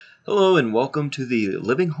Hello and welcome to the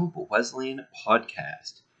Living Hope Wesleyan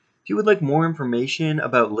podcast. If you would like more information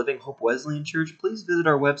about Living Hope Wesleyan Church, please visit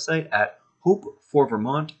our website at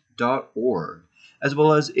hopeforvermont.org. As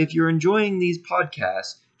well as if you're enjoying these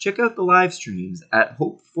podcasts, check out the live streams at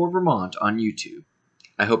Hope for Vermont on YouTube.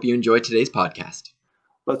 I hope you enjoy today's podcast.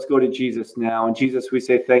 Let's go to Jesus now. And Jesus, we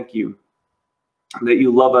say thank you that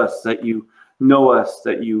you love us, that you know us,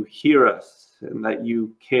 that you hear us, and that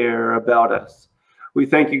you care about us. We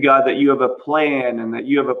thank you, God, that you have a plan and that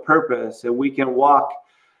you have a purpose, and we can walk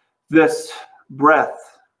this breath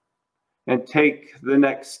and take the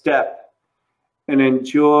next step and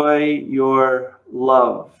enjoy your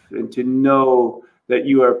love and to know that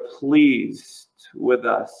you are pleased with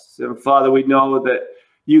us. And Father, we know that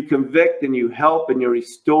you convict and you help and you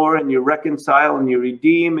restore and you reconcile and you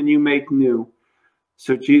redeem and you make new.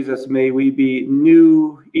 So Jesus, may we be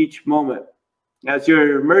new each moment as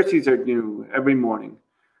your mercies are new every morning.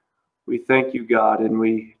 We thank you, God, and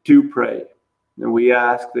we do pray. And we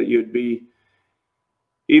ask that you'd be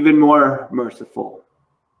even more merciful.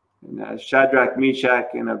 And as Shadrach,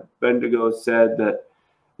 Meshach, and Abednego said, that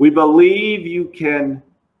we believe you can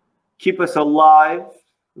keep us alive,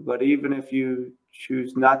 but even if you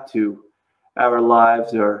choose not to, our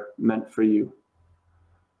lives are meant for you.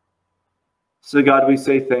 So God, we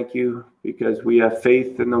say thank you because we have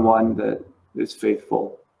faith in the one that is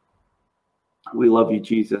faithful. We love you,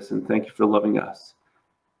 Jesus, and thank you for loving us.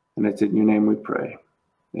 And it's in your name we pray.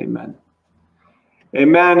 Amen.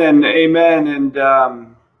 Amen and amen. And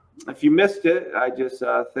if you missed it, I just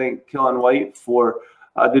thank Killen White for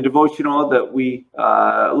the devotional that we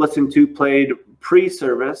listened to, played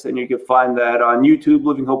pre-service, and you can find that on YouTube,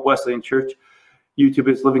 Living Hope Wesleyan Church. YouTube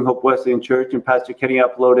is Living Hope Wesleyan Church, and Pastor Kenny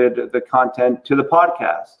uploaded the content to the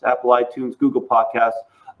podcast, Apple iTunes, Google Podcasts,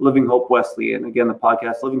 Living Hope Wesleyan. Again, the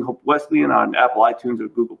podcast, Living Hope Wesleyan, on Apple iTunes or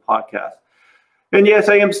Google Podcasts. And yes,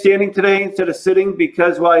 I am standing today instead of sitting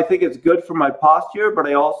because, well, I think it's good for my posture, but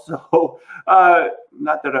I also,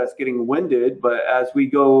 not that I was getting winded, but as we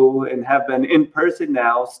go and have been in person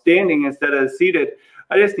now, standing instead of seated,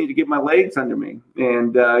 I just need to get my legs under me.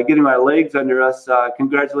 And getting my legs under us,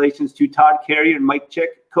 congratulations to Todd Carey and Mike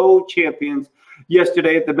Chick, co-champions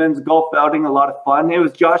yesterday at the men's golf outing. A lot of fun. It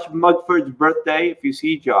was Josh Mugford's birthday. If you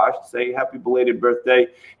see Josh, say happy belated birthday.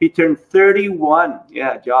 He turned 31.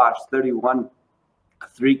 Yeah, Josh, 31.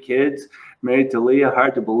 3 kids, married to Leah,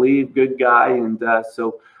 hard to believe, good guy. And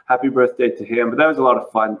so happy birthday to him. But that was a lot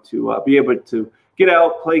of fun to be able to get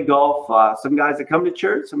out, play golf. Some guys that come to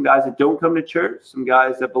church, some guys that don't come to church, some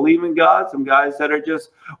guys that believe in God, some guys that are just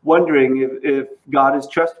wondering if God is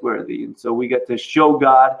trustworthy. And so we get to show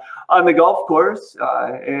God on the golf course,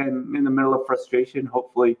 and in the middle of frustration,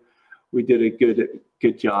 hopefully we did a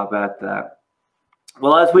good job at that.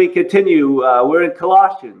 Well, as we continue, we're in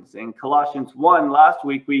Colossians. In Colossians 1, last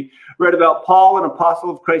week, we read about Paul, an apostle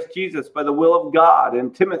of Christ Jesus, by the will of God,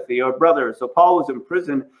 and Timothy, our brother. So Paul was in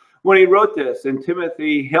prison when he wrote this, and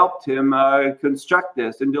Timothy helped him construct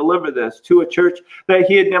this and deliver this to a church that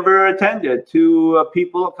he had never attended, to a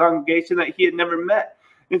people, a congregation that he had never met.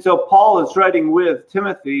 And so Paul is writing with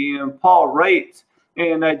Timothy, and Paul writes,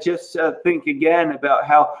 and I just think again about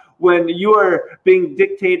how when you are being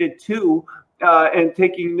dictated to, and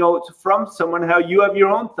taking notes from someone, how you have your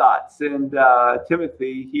own thoughts. And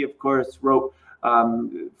Timothy, he of course wrote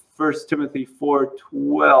 1 Timothy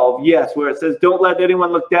 4:12, yes, where it says, don't let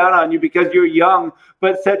anyone look down on you because you're young,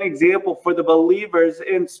 but set an example for the believers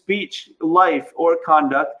in speech, life, or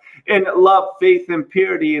conduct, in love, faith, and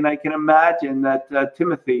purity. And I can imagine that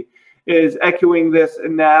Timothy is echoing this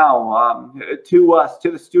now to us,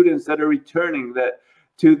 to the students that are returning, that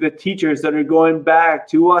to the teachers that are going back,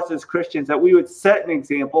 to us as Christians, that we would set an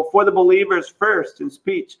example for the believers first in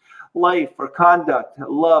speech, life, or conduct,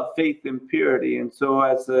 love, faith, and purity. And so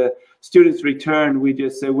as the students return, we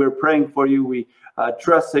just say we're praying for you. We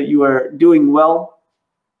trust that you are doing well,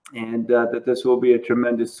 and that this will be a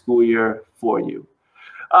tremendous school year for you.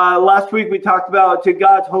 Last week we talked about to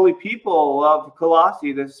God's holy people of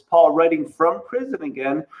Colossae. This is Paul writing from prison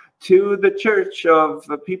again to the church of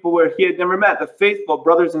people where he had never met, the faithful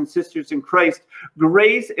brothers and sisters in Christ.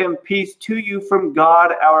 Grace and peace to you from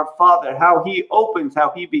God our Father. How he opens,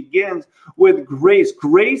 how he begins with grace.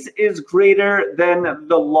 Grace is greater than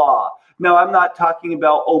the law. Now, I'm not talking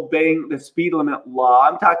about obeying the speed limit law.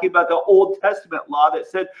 I'm talking about the Old Testament law that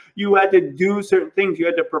said you had to do certain things. You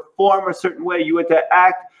had to perform a certain way. You had to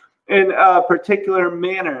act in a particular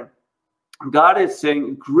manner. God is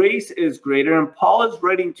saying grace is greater. And Paul is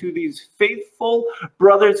writing to these faithful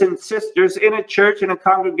brothers and sisters in a church, in a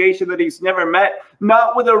congregation that he's never met,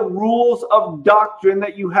 not with the rules of doctrine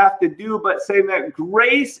that you have to do, but saying that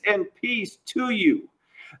grace and peace to you,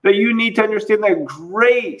 that you need to understand that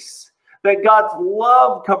grace, that God's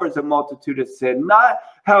love covers a multitude of sin, not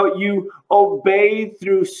how you obey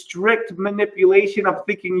through strict manipulation of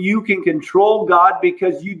thinking you can control God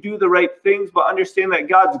because you do the right things, but understand that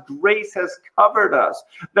God's grace has covered us,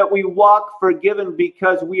 that we walk forgiven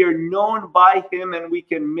because we are known by him and we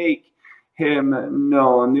can make him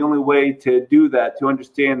known. The only way to do that, to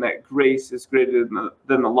understand that grace is greater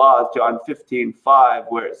than the law, is John 15:5,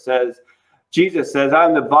 where it says, Jesus says,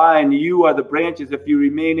 I'm the vine, you are the branches. If you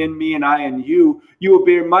remain in me and I in you, you will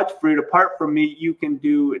bear much fruit. Apart from me, you can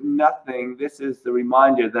do nothing. This is the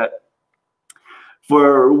reminder that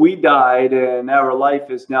for we died and our life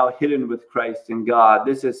is now hidden with Christ in God.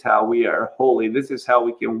 This is how we are holy. This is how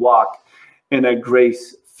we can walk in a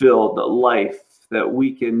grace-filled life, that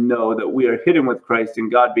we can know that we are hidden with Christ in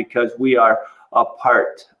God because we are a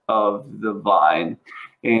part of the vine.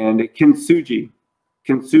 And kintsugi.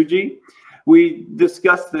 We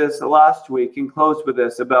discussed this last week and closed with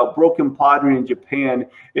this about broken pottery in Japan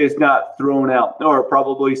is not thrown out, or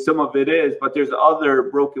probably some of it is, but there's other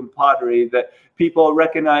broken pottery that people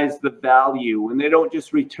recognize the value, and they don't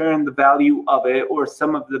just return the value of it or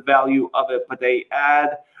some of the value of it, but they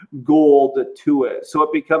add gold to it. So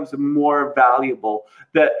it becomes more valuable.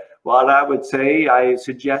 That what I would say, I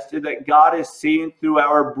suggested that God is seeing through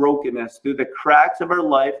our brokenness, through the cracks of our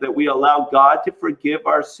life, that we allow God to forgive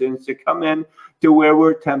our sins, to come in to where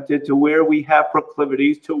we're tempted, to where we have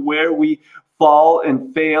proclivities, to where we fall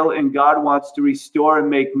and fail, and God wants to restore and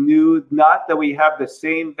make new. Not that we have the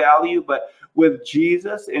same value, but with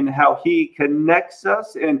Jesus and how he connects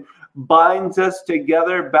us and binds us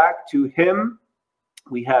together back to him,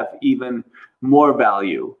 we have even more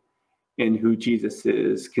value in who Jesus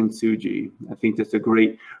is, kintsugi. I think that's a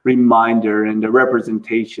great reminder and a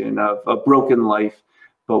representation of a broken life,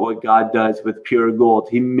 but what God does with pure gold,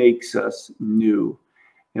 he makes us new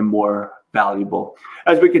and more valuable.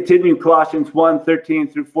 As we continue, Colossians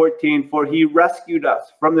 1:13 through 14, for he rescued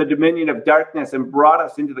us from the dominion of darkness and brought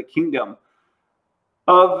us into the kingdom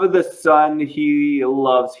of the Son he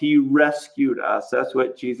loves. He rescued us. That's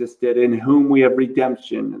what Jesus did, in whom we have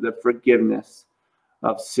redemption, the forgiveness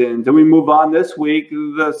of sins. And we move on this week.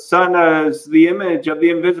 The Son is the image of the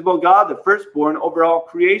invisible God, the firstborn over all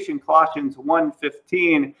creation. Colossians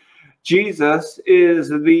 1:15. Jesus is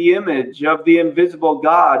the image of the invisible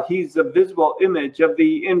God. He's the visible image of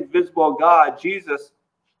the invisible God. Jesus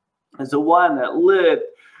is the one that lived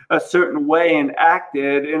a certain way and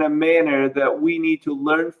acted in a manner that we need to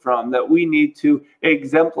learn from, that we need to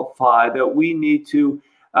exemplify, that we need to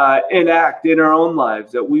enact in our own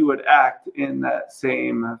lives, that we would act in that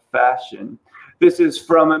same fashion. This is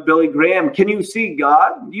from Billy Graham. Can you see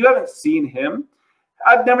God? You haven't seen him.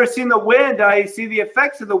 I've never seen the wind. I see the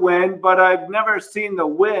effects of the wind, but I've never seen the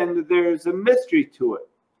wind. There's a mystery to it.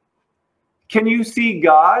 Can you see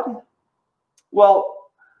God? Well,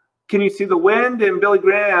 can you see the wind? And Billy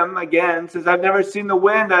Graham, again, says, I've never seen the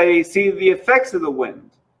wind. I see the effects of the wind.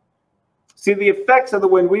 See the effects of the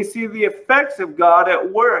wind. We see the effects of God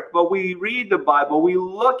at work, but we read the Bible. We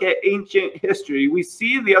look at ancient history. We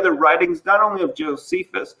see the other writings, not only of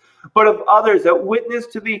Josephus, but of others that witness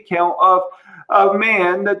to the account of a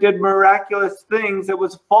man that did miraculous things, that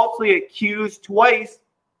was falsely accused twice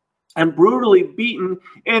and brutally beaten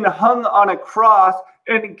and hung on a cross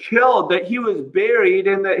and killed, that he was buried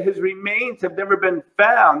and that his remains have never been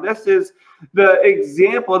found. This is the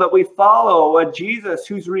example that we follow, a Jesus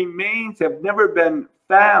whose remains have never been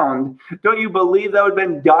found. Don't you believe that would have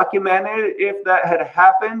been documented if that had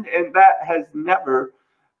happened? And that has never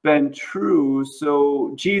been true.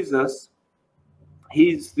 So Jesus,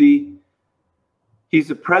 he's the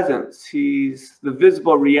presence. He's the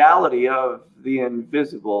visible reality of the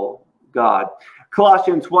invisible God.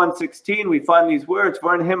 Colossians 1:16, we find these words,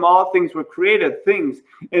 for in him all things were created, things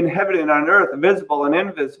in heaven and on earth, visible and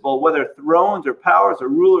invisible, whether thrones or powers or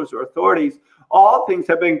rulers or authorities, all things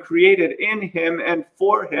have been created in him and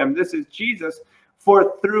for him. This is Jesus,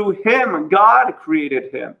 for through him God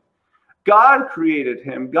created him. God created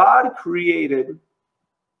him. God created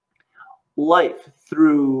life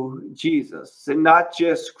through Jesus, and not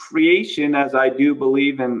just creation, as I do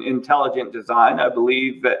believe in intelligent design. I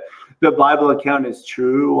believe that the Bible account is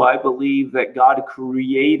true. I believe that God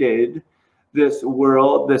created this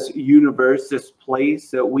world, this universe, this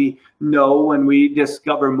place that we know when we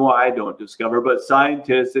discover more. I don't discover, but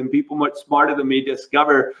scientists and people much smarter than me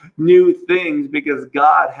discover new things because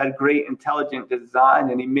God had great intelligent design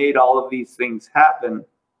and he made all of these things happen.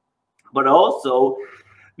 But also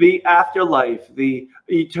the afterlife, the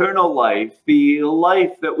eternal life, the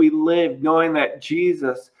life that we live knowing that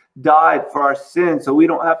Jesus died for our sins, so we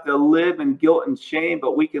don't have to live in guilt and shame,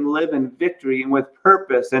 but we can live in victory and with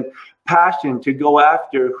purpose and passion to go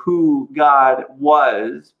after who God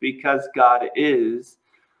was, because God is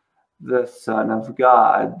the Son of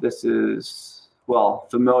God. This is, well,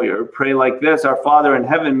 familiar. Pray like this: Our Father in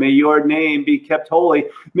heaven, may your name be kept holy.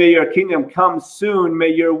 May your kingdom come soon. May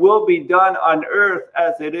your will be done on earth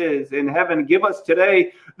as it is in heaven. Give us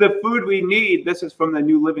today the food we need. This is from the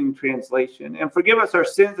New Living Translation. And forgive us our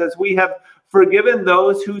sins as we have forgiven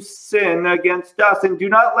those who sin against us. And do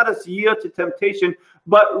not let us yield to temptation,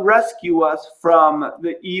 but rescue us from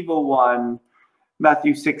the evil one.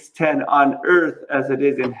 Matthew 6:10, on earth as it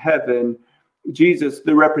is in heaven. Jesus,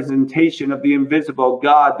 the representation of the invisible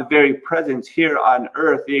God, the very presence here on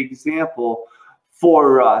earth, the example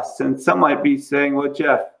for us. And some might be saying, well,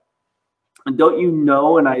 Jeff, don't you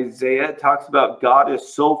know in Isaiah it talks about God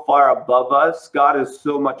is so far above us, God is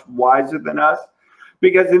so much wiser than us?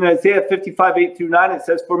 Because in Isaiah 55:8-9, it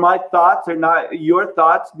says, for my thoughts are not your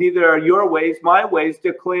thoughts, neither are your ways my ways,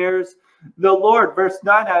 declares the Lord. Verse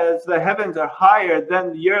 9, as the heavens are higher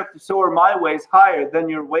than the earth, so are my ways higher than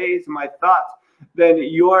your ways, my thoughts than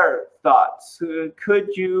your thoughts.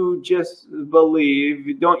 Could you just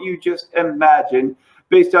believe, don't you just imagine,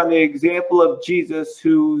 based on the example of Jesus,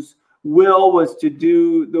 whose will was to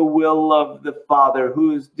do the will of the Father,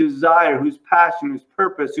 whose desire, whose passion, whose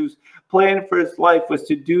purpose, whose plan for his life was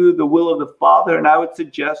to do the will of the Father? And I would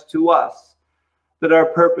suggest to us that our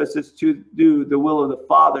purpose is to do the will of the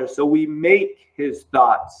Father. So we make his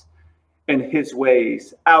thoughts and his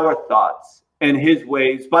ways our thoughts and his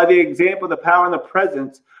ways. By the example, the power, and the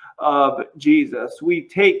presence of Jesus, we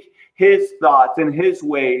take his thoughts and his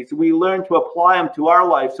ways. We learn to apply them to our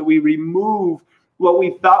life. So we remove what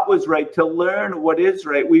we thought was right to learn what is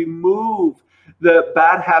right. We move the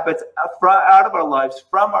bad habits out of our lives,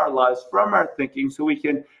 from our thinking, so we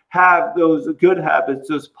can have those good habits,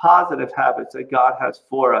 those positive habits that God has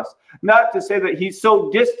for us. Not to say that he's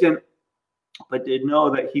so distant, but to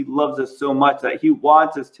know that he loves us so much that he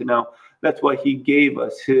wants us to know. That's why he gave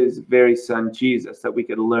us his very son, Jesus, that we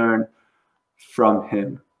could learn from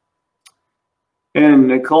him.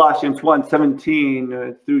 In Colossians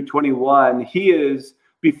 1:17-21, he is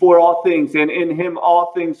before all things, and in him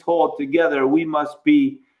all things hold together. We must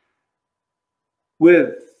be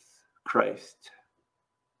with Christ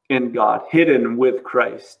in God, hidden with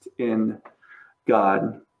Christ in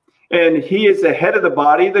God. And he is the head of the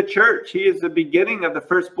body, the church. He is the beginning of the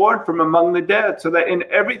firstborn from among the dead, so that in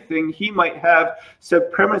everything he might have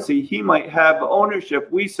supremacy, he might have ownership.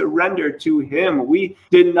 We surrender to him. We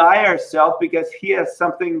deny ourselves because he has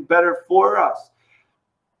something better for us.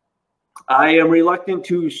 I am reluctant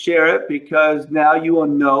to share it because now you will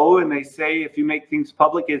know, and they say if you make things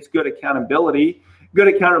public, it's good accountability. Good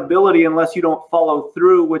accountability unless you don't follow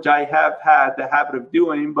through, which I have had the habit of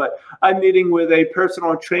doing. But I'm meeting with a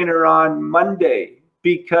personal trainer on Monday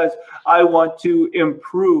because I want to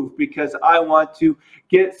improve, because I want to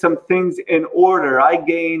get some things in order. I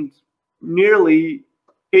gained nearly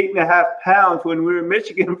 8.5 pounds when we were in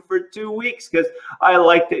Michigan for 2 weeks because I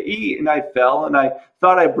like to eat, and I fell and I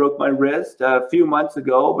thought I broke my wrist a few months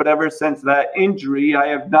ago. But ever since that injury, I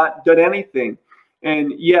have not done anything.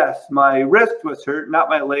 And yes, my wrist was hurt, not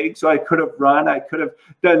my leg. So I could have run. I could have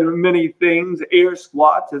done many things, air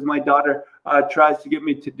squats, as my daughter tries to get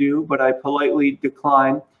me to do, but I politely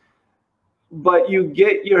decline. But you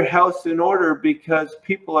get your house in order because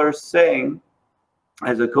people are saying,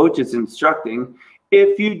 as a coach is instructing,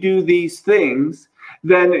 if you do these things,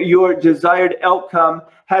 then your desired outcome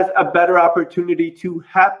has a better opportunity to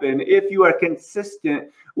happen. If you are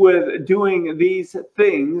consistent with doing these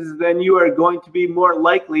things, then you are going to be more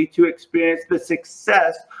likely to experience the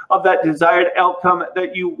success of that desired outcome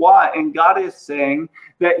that you want. And God is saying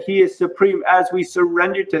that he is supreme as we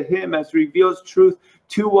surrender to him, as reveals truth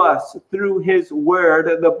to us through his word,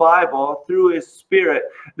 the Bible, through his spirit,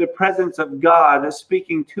 the presence of God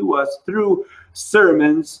speaking to us through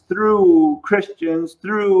sermons, through Christians,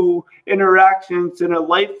 through interactions in a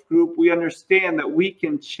life group. We understand that we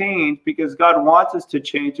can change because God wants us to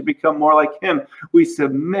change, to become more like him. We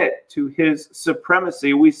submit to his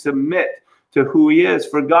supremacy. We submit to who he is.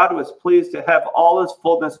 For God was pleased to have all his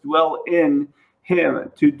fullness dwell in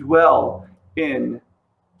him, to dwell in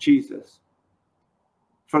Jesus.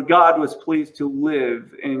 For God was pleased to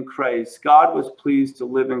live in Christ. God was pleased to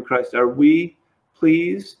live in Christ. Are we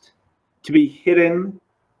pleased to be hidden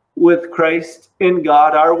with Christ in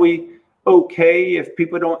God? Are we okay if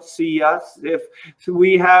people don't see us? If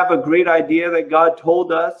we have a great idea that God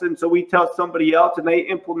told us, and so we tell somebody else and they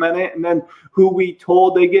implement it, and then who we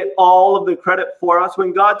told, they get all of the credit for us.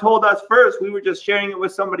 When God told us first, we were just sharing it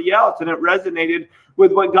with somebody else, and it resonated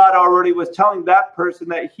with what God already was telling that person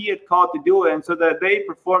that he had called to do it, and so that they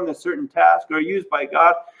performed a certain task or used by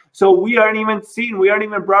God. So we aren't even seen, we aren't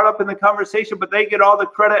even brought up in the conversation, but they get all the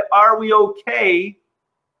credit. Are we okay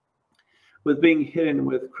with being hidden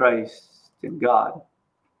with Christ in God?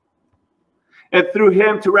 And through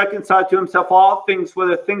him to reconcile to himself all things,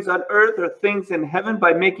 whether things on earth or things in heaven,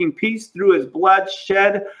 by making peace through his blood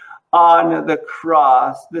shed on the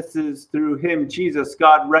cross. This is through him, Jesus,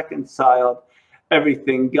 God reconciled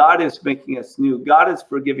everything. God is making us new. God is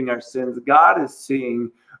forgiving our sins. God is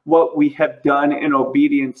seeing what we have done in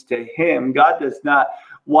obedience to him. God does not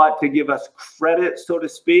want to give us credit, so to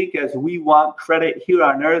speak, as we want credit here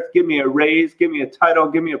on earth. Give me a raise, give me a title,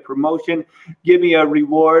 give me a promotion, give me a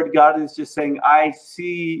reward. God is just saying, I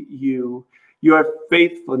see you, your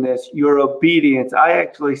faithfulness, your obedience. I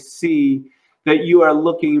actually see that you are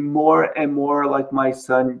looking more and more like my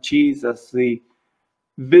son, Jesus, the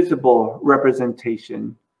visible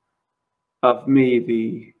representation of me,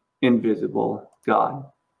 the invisible God.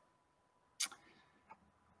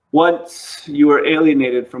 Once you were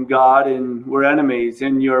alienated from God and were enemies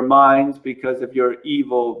in your minds because of your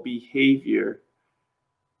evil behavior.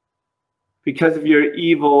 Because of your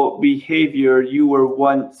evil behavior, you were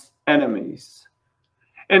once enemies.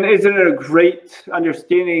 And isn't it a great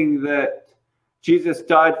understanding that Jesus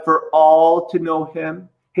died for all to know him,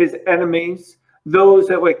 his enemies, those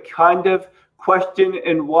that would kind of question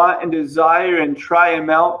and want and desire and try him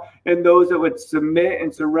out, and those that would submit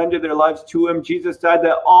and surrender their lives to him. Jesus died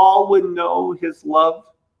that all would know his love,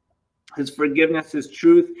 his forgiveness, his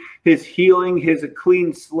truth, his healing, his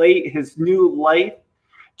clean slate, his new life.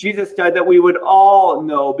 Jesus died that we would all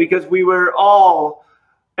know, because we were all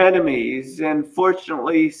enemies. And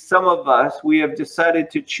fortunately, some of us, we have decided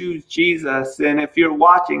to choose Jesus. And if you're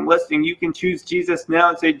watching, listening, you can choose Jesus now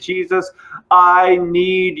and say, Jesus, I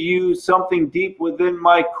need you. Something deep within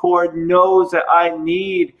my core knows that I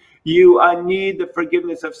need you. I need the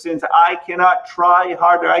forgiveness of sins. I cannot try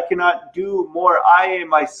harder. I cannot do more. I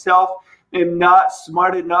myself am not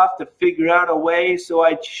smart enough to figure out a way. So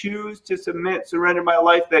I choose to submit, surrender my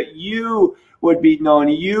life, that you would be known,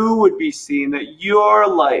 you would be seen, that your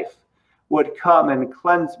life would come and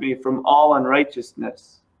cleanse me from all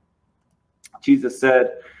unrighteousness. Jesus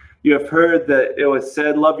said, you have heard that it was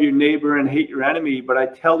said, love your neighbor and hate your enemy. But I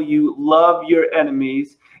tell you, love your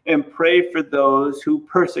enemies and pray for those who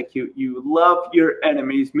persecute you. Love your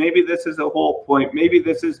enemies. Maybe this is the whole point. Maybe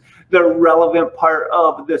this is the relevant part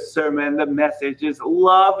of the sermon. The message is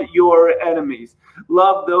love your enemies.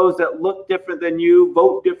 Love those that look different than you,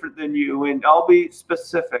 vote different than you. And I'll be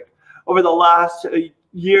specific. Over the last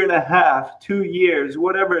year and a half, 2 years,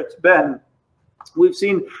 whatever it's been, we've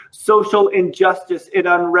seen social injustice and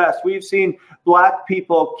unrest. We've seen Black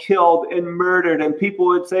people killed and murdered. And people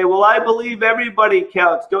would say, well, I believe everybody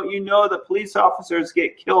counts. Don't you know that police officers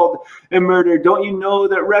get killed and murdered? Don't you know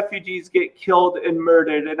that refugees get killed and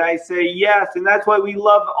murdered? And I say, yes. And that's why we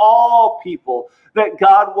love all people, that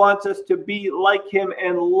God wants us to be like him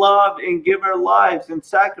and love and give our lives and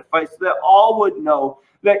sacrifice, so that all would know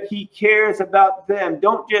that he cares about them.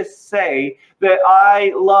 Don't just say that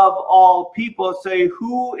I love all people. Say,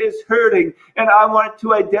 who is hurting? And I want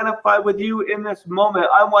to identify with you in this moment.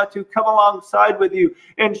 I want to come alongside with you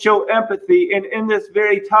and show empathy. And in this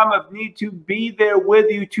very time of need, to be there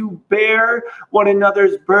with you, to bear one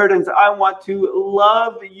another's burdens. I want to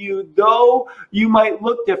love you, though you might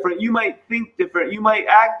look different. You might think different. You might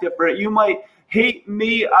act different. You might hate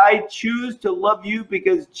me. I choose to love you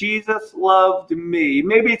because Jesus loved me.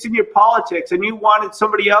 Maybe it's in your politics and you wanted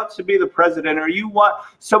somebody else to be the president, or you want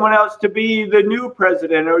someone else to be the new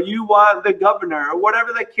president, or you want the governor, or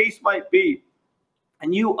whatever the case might be.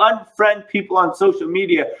 And you unfriend people on social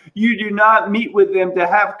media. You do not meet with them to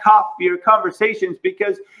have coffee or conversations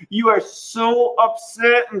because you are so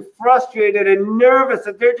upset and frustrated and nervous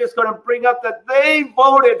that they're just going to bring up that they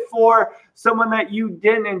voted for someone that you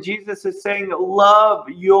didn't. And Jesus is saying, love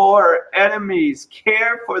your enemies,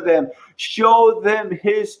 care for them, show them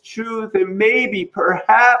his truth. And maybe,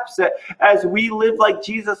 perhaps, as we live like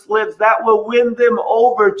Jesus lives, that will win them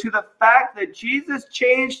over to the fact that Jesus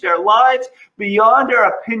changed their lives beyond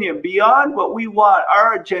our opinion, beyond what we want,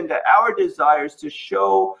 our agenda, our desires, to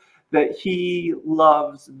show that he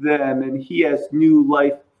loves them and he has new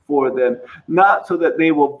life for them, not so that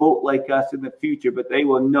they will vote like us in the future, but they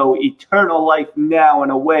will know eternal life now in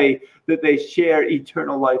a way that they share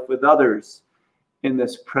eternal life with others in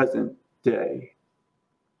this present day.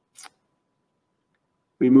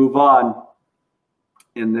 We move on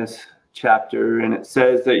in this chapter, and it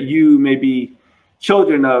says that you may be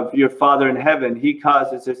children of your Father in heaven. He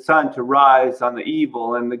causes his sun to rise on the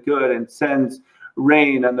evil and the good, and sends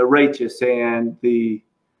rain on the righteous and the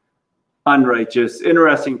unrighteous.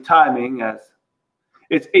 Interesting timing, as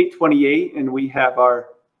it's 8:28 and we have our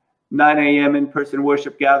 9 a.m. in-person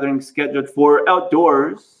worship gathering scheduled for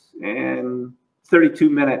outdoors in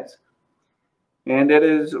 32 minutes. And it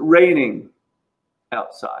is raining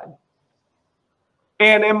outside.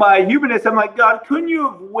 And in my humanness, I'm like, God, couldn't you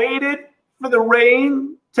have waited for the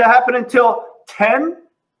rain to happen until 10?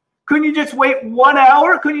 Couldn't you just wait 1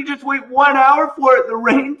 hour? Couldn't you just wait 1 hour for the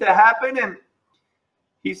rain to happen? And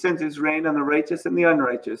he sends his rain on the righteous and the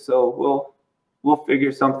unrighteous. So we'll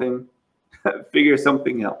figure something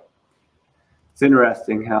out. It's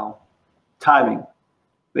interesting how timing.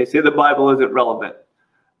 They say the Bible isn't relevant.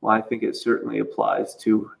 Well, I think it certainly applies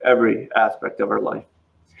to every aspect of our life.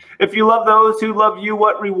 If you love those who love you,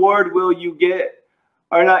 what reward will you get?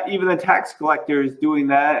 Are not even the tax collectors doing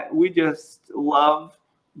that? We just love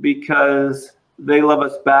because they love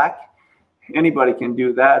us back. Anybody can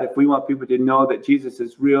do that. If we want people to know that Jesus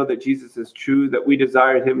is real, that Jesus is true, that we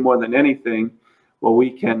desire him more than anything, well, we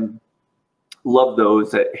can love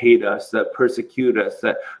those that hate us, that persecute us,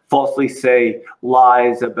 that falsely say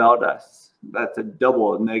lies about us. That's a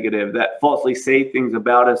double negative. That falsely say things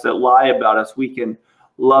about us, that lie about us. We can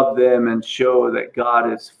love them and show that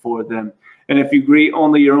God is for them. And if you greet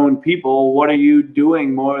only your own people, what are you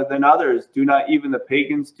doing more than others? Do not even the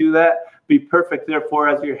pagans do that? Be perfect, therefore,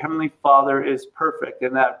 as your heavenly Father is perfect.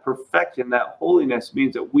 And that perfection, that holiness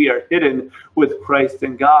means that we are hidden with Christ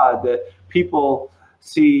in God, that people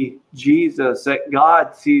see Jesus, that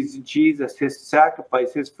God sees Jesus, his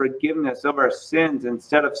sacrifice, his forgiveness of our sins,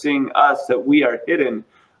 instead of seeing us, that we are hidden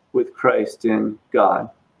with Christ in God.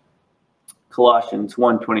 Colossians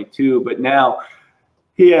 1:22, but now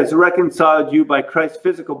he has reconciled you by Christ's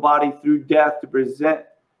physical body through death to present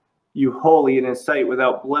you holy in his sight,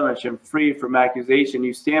 without blemish and free from accusation.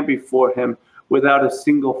 You stand before him without a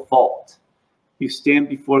single fault. You stand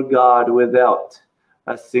before God without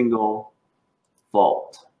a single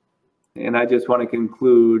fault. And I just want to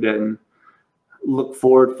conclude and look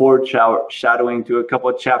foreshadowing to a couple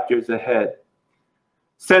of chapters ahead.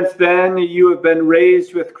 Since then, you have been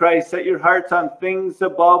raised with Christ. Set your hearts on things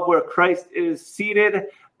above, where Christ is seated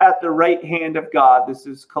at the right hand of God. This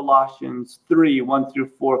is Colossians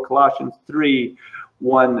 3:1-4. Colossians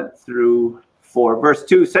 3:1-4. Verse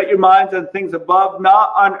 2, set your minds on things above,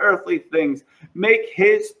 not on earthly things. Make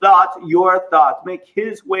his thoughts your thoughts. Make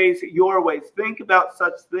his ways your ways. Think about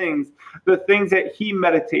such things, the things that he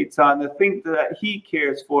meditates on, the things that he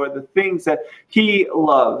cares for, the things that he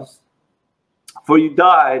loves. For you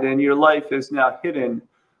died, and your life is now hidden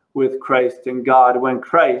with Christ in God. When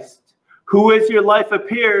Christ, who is your life,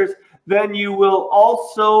 appears, then you will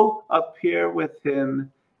also appear with him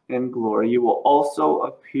in glory. You will also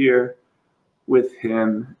appear with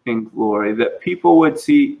him in glory. That people would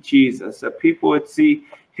see Jesus, that people would see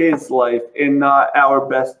his life and not our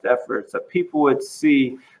best efforts, that people would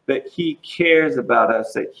see that he cares about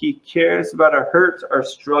us, that he cares about our hurts, our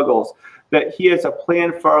struggles, that he has a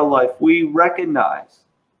plan for our life. We recognize,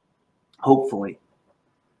 hopefully,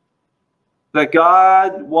 that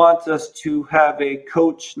God wants us to have a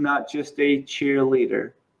coach, not just a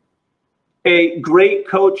cheerleader. A great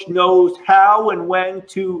coach knows how and when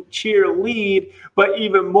to cheerlead, but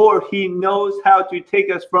even more, he knows how to take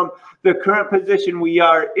us from the current position we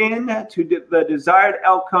are in to the desired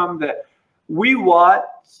outcome that we want,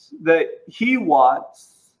 that he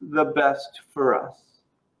wants the best for us.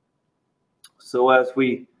 So as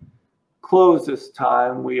we close this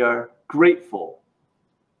time, we are grateful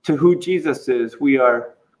to who Jesus is. We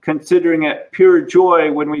are considering it pure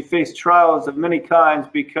joy when we face trials of many kinds,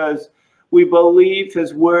 because we believe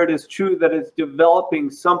his word is true, that it's developing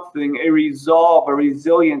something, a resolve, a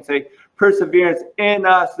resilience, a perseverance in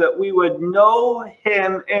us, that we would know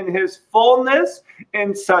him in his fullness,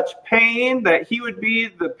 in such pain, that he would be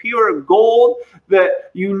the pure gold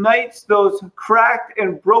that unites those cracked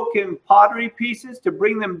and broken pottery pieces to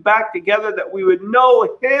bring them back together, that we would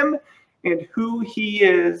know him and who he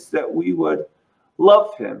is, that we would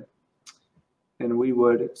love him, and we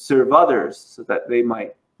would serve others so that they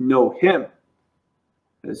might know him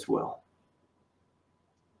as well.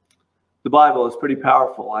 The Bible is pretty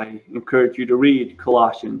powerful. I encourage you to read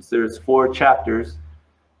Colossians. There's 4 chapters.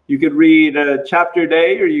 You could read a chapter a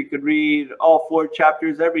day, or you could read all 4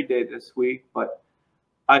 chapters every day this week. But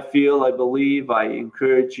I believe, I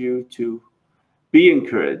encourage you to be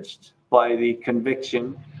encouraged by the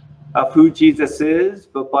conviction of who Jesus is,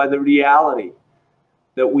 but by the reality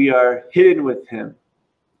that we are hidden with him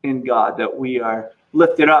in God, that we are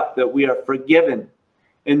lifted up, that we are forgiven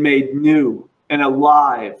and made new and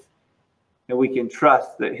alive. And we can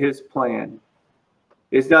trust that his plan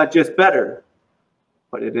is not just better,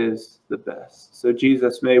 but it is the best. So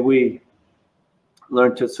Jesus, may we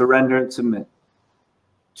learn to surrender and submit,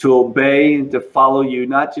 to obey and to follow you,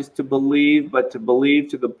 not just to believe, but to believe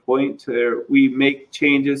to the point where we make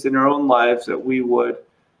changes in our own lives, that we would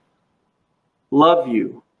love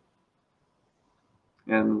you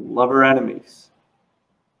and love our enemies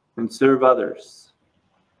and serve others,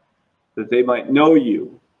 that they might know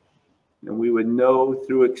you, and we would know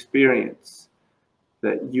through experience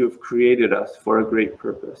that you have created us for a great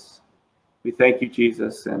purpose. We thank you,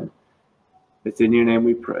 Jesus, and it's in your name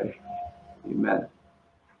we pray. Amen.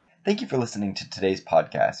 Thank you for listening to today's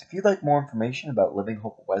podcast. If you'd like more information about Living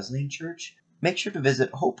Hope Wesleyan Church, make sure to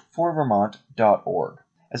visit hopeforvermont.org,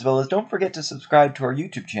 as well as don't forget to subscribe to our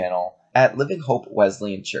YouTube channel at Living Hope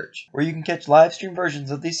Wesleyan Church, where you can catch live stream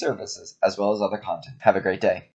versions of these services as well as other content. Have a great day.